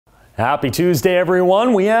Happy Tuesday,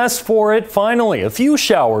 everyone. We asked for it finally. A few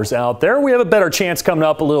showers out there. We have a better chance coming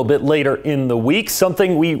up a little bit later in the week.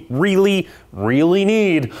 Something we really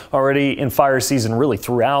need already in fire season really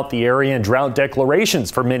throughout the area, and drought declarations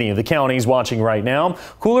for many of the counties watching right now.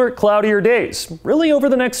 Cooler, cloudier days really over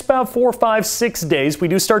the next about 4, 5, 6 days. We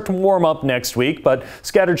do start to warm up next week, but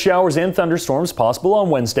scattered showers and thunderstorms possible on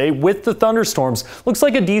Wednesday. With the thunderstorms, looks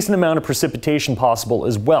like a decent amount of precipitation possible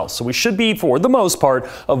as well. So we should be, for the most part,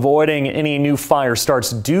 avoiding any new fire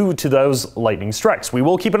starts due to those lightning strikes. We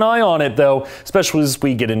will keep an eye on it though, especially as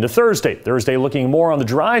we get into Thursday. Thursday looking more on the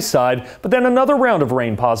dry side, but then another round of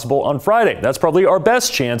rain possible on Friday. That's probably our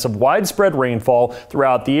best chance of widespread rainfall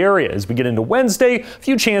throughout the area. As we get into Wednesday, a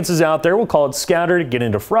few chances out there. We'll call it scattered. Get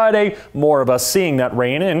into Friday, more of us seeing that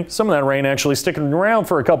rain, and some of that rain actually sticking around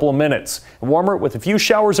for a couple of minutes. Warmer with a few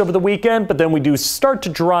showers over the weekend, but then we do start to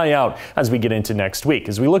dry out as we get into next week.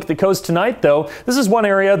 As we look at the coast tonight though, this is one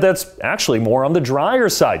area that's actually more on the drier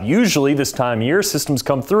side. Usually this time of year, systems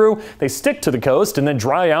come through, they stick to the coast and then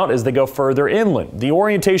dry out as they go further inland. The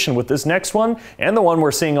orientation with this next one and the one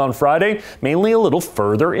we're seeing on Friday, mainly a little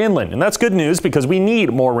further inland. And that's good news because we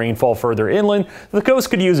need more rainfall further inland. The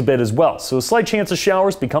coast could use a bit as well. So a slight chance of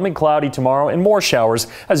showers, becoming cloudy tomorrow, and more showers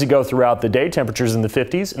as you go throughout the day. Temperatures in the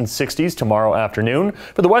 50s and 60s tomorrow afternoon.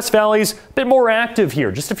 For the West Valleys, a bit more active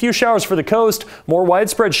here. Just a few showers for the coast, more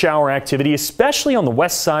widespread shower activity, especially on the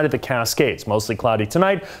west side of the Cascades. Mostly cloudy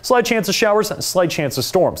tonight, slight chance of showers, and a slight chance of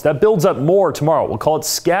storms. That builds up more tomorrow. We'll call it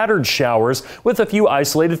scattered showers with a few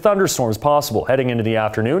isolated thunderstorms possible. Heading into the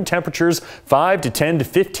afternoon, temperatures 5 to 10 to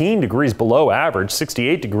 15 degrees below average,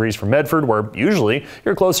 68 degrees for Medford, where usually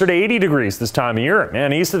you're closer to 80 degrees this time of year.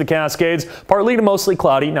 And east of the Cascades, partly to mostly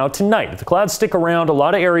cloudy. Now tonight, if the clouds stick around, a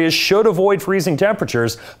lot of areas should avoid freezing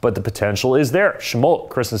temperatures, but the potential is there. Chemult,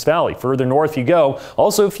 Christmas Valley, further north you go.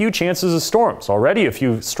 Also a few chances of storms. Already a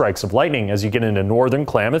few strikes of lightning as you get into northern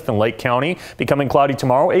Klamath and Lake County. Becoming cloudy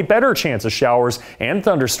tomorrow, a better chance of showers and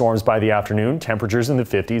thunderstorms by the afternoon. Temperatures in the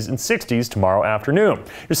 50s and 60s tomorrow afternoon.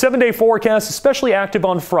 Your 7-day forecast, especially active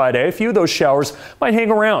on Friday. A few of those showers might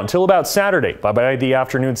hang around till about Saturday. By the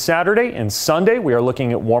afternoon Saturday and Sunday, we are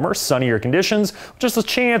looking at warmer, sunnier conditions. Just a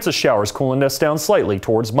chance of showers cooling us down slightly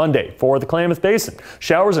towards Monday. For the Klamath Basin,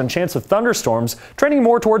 showers and chance of thunderstorms trending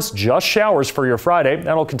more towards just showers for your Friday.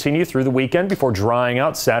 That'll continue through the weekend before drying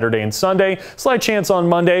out Saturday and Sunday. Slight chance on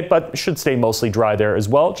Monday, but should stay mostly dry there as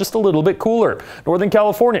well. Just a little bit cooler. Northern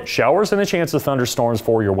California, showers and a chance of thunderstorms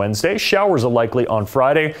for your Wednesday. Showers are likely on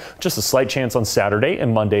Friday. Just a slight chance on Saturday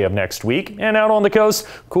and Monday of next week. And out on the coast,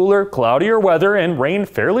 cooler, cloudier weather and rain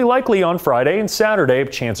fairly likely on Friday and Saturday.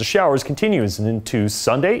 Chance of showers continues into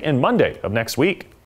Sunday and Monday of next week.